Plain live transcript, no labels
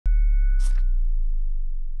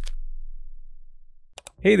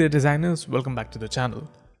Hey there designers, welcome back to the channel.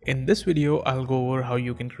 In this video, I'll go over how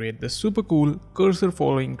you can create this super cool cursor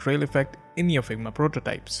following trail effect in your Figma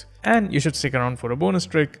prototypes. And you should stick around for a bonus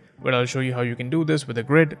trick where I'll show you how you can do this with a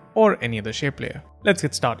grid or any other shape layer. Let's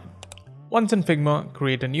get started. Once in Figma,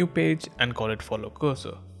 create a new page and call it follow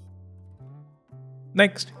cursor.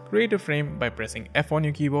 Next, create a frame by pressing F on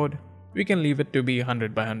your keyboard. We can leave it to be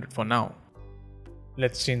 100 by 100 for now.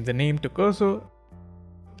 Let's change the name to cursor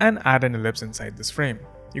and add an ellipse inside this frame.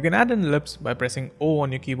 You can add an ellipse by pressing O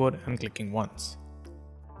on your keyboard and clicking once.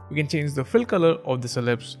 We can change the fill color of this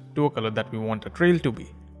ellipse to a color that we want a trail to be.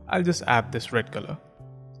 I'll just add this red color.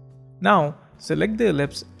 Now select the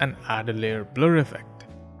ellipse and add a layer blur effect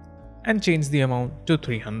and change the amount to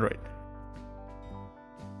 300.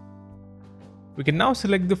 We can now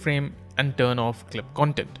select the frame and turn off clip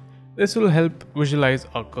content. This will help visualize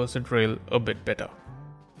our cursor trail a bit better.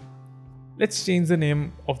 Let's change the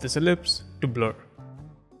name of this ellipse to blur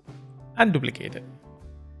and duplicate it.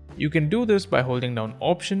 You can do this by holding down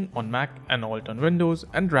Option on Mac and Alt on Windows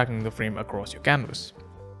and dragging the frame across your canvas.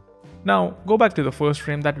 Now go back to the first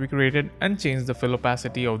frame that we created and change the fill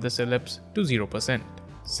opacity of this ellipse to 0%.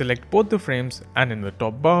 Select both the frames and in the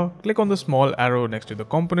top bar, click on the small arrow next to the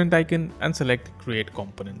component icon and select Create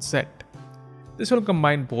Component Set. This will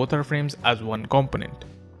combine both our frames as one component.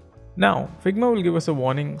 Now, Figma will give us a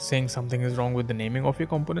warning saying something is wrong with the naming of your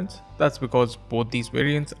components. That's because both these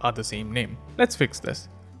variants are the same name. Let's fix this.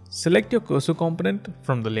 Select your cursor component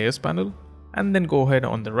from the layers panel and then go ahead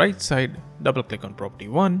on the right side, double click on property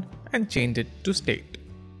 1 and change it to state.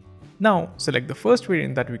 Now select the first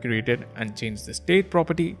variant that we created and change the state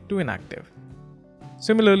property to inactive.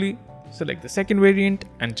 Similarly, select the second variant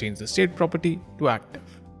and change the state property to active.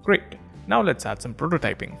 Great. Now let's add some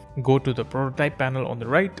prototyping. Go to the prototype panel on the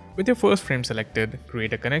right. With your first frame selected,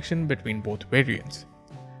 create a connection between both variants.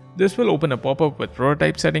 This will open a pop-up with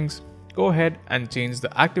prototype settings. Go ahead and change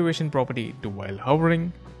the activation property to while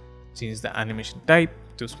hovering, change the animation type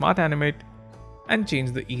to smart animate, and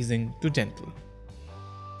change the easing to gentle.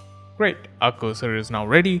 Great, our cursor is now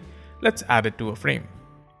ready. Let's add it to a frame.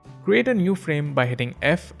 Create a new frame by hitting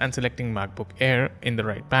F and selecting MacBook Air in the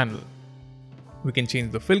right panel. We can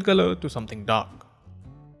change the fill color to something dark.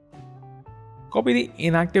 Copy the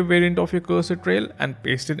inactive variant of your cursor trail and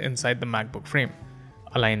paste it inside the MacBook frame.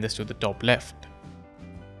 Align this to the top left.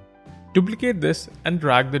 Duplicate this and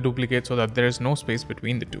drag the duplicate so that there is no space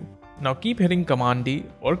between the two. Now keep hitting Command D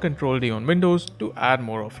or Control D on Windows to add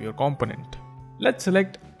more of your component. Let's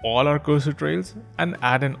select all our cursor trails and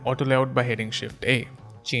add an auto layout by hitting Shift A.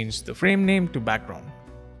 Change the frame name to background.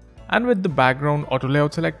 And with the background auto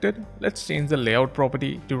layout selected, let's change the layout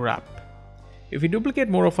property to wrap. If we duplicate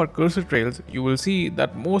more of our cursor trails, you will see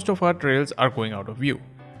that most of our trails are going out of view.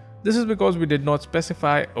 This is because we did not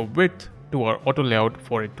specify a width to our auto layout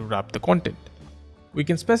for it to wrap the content. We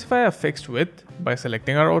can specify a fixed width by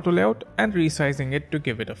selecting our auto layout and resizing it to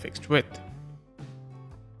give it a fixed width.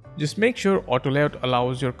 Just make sure auto layout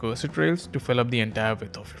allows your cursor trails to fill up the entire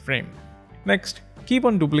width of your frame. Next, keep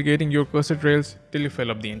on duplicating your cursor trails till you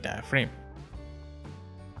fill up the entire frame.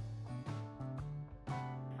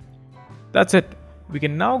 That's it. We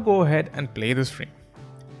can now go ahead and play this frame.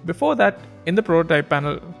 Before that, in the prototype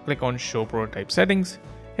panel, click on Show Prototype Settings.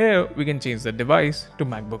 Here, we can change the device to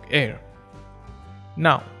MacBook Air.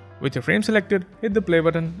 Now, with your frame selected, hit the play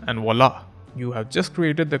button and voila! You have just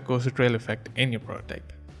created the cursor trail effect in your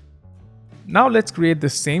prototype. Now let's create the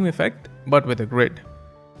same effect but with a grid.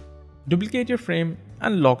 Duplicate your frame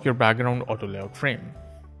and lock your background auto layout frame.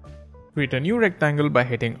 Create a new rectangle by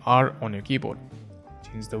hitting R on your keyboard.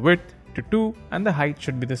 Change the width to 2 and the height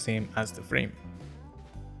should be the same as the frame.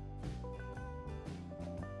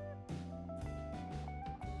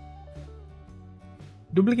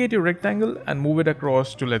 Duplicate your rectangle and move it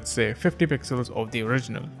across to, let's say, 50 pixels of the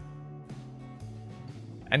original.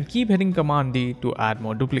 And keep hitting Command D to add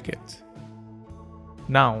more duplicates.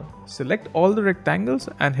 Now, select all the rectangles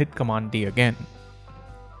and hit Command D again.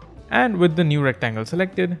 And with the new rectangle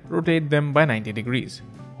selected, rotate them by 90 degrees.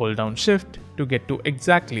 Hold down Shift to get to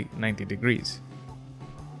exactly 90 degrees.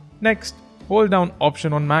 Next, hold down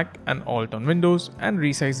Option on Mac and Alt on Windows and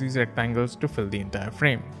resize these rectangles to fill the entire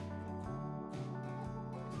frame.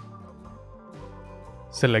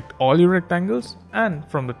 Select all your rectangles and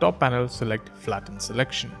from the top panel select Flatten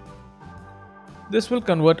Selection. This will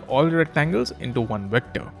convert all the rectangles into one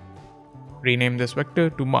vector. Rename this vector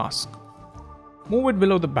to Mask. Move it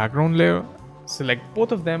below the background layer, select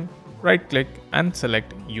both of them, right click and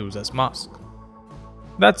select Use as Mask.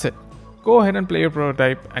 That's it. Go ahead and play your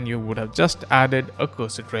prototype and you would have just added a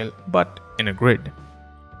cursor trail but in a grid.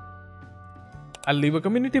 I'll leave a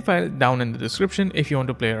community file down in the description if you want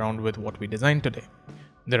to play around with what we designed today.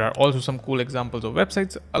 There are also some cool examples of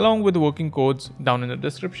websites along with working codes down in the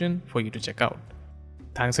description for you to check out.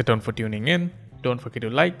 Thanks a ton for tuning in. Don't forget to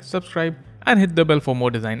like, subscribe, and hit the bell for more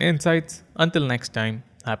design insights. Until next time,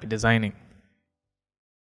 happy designing.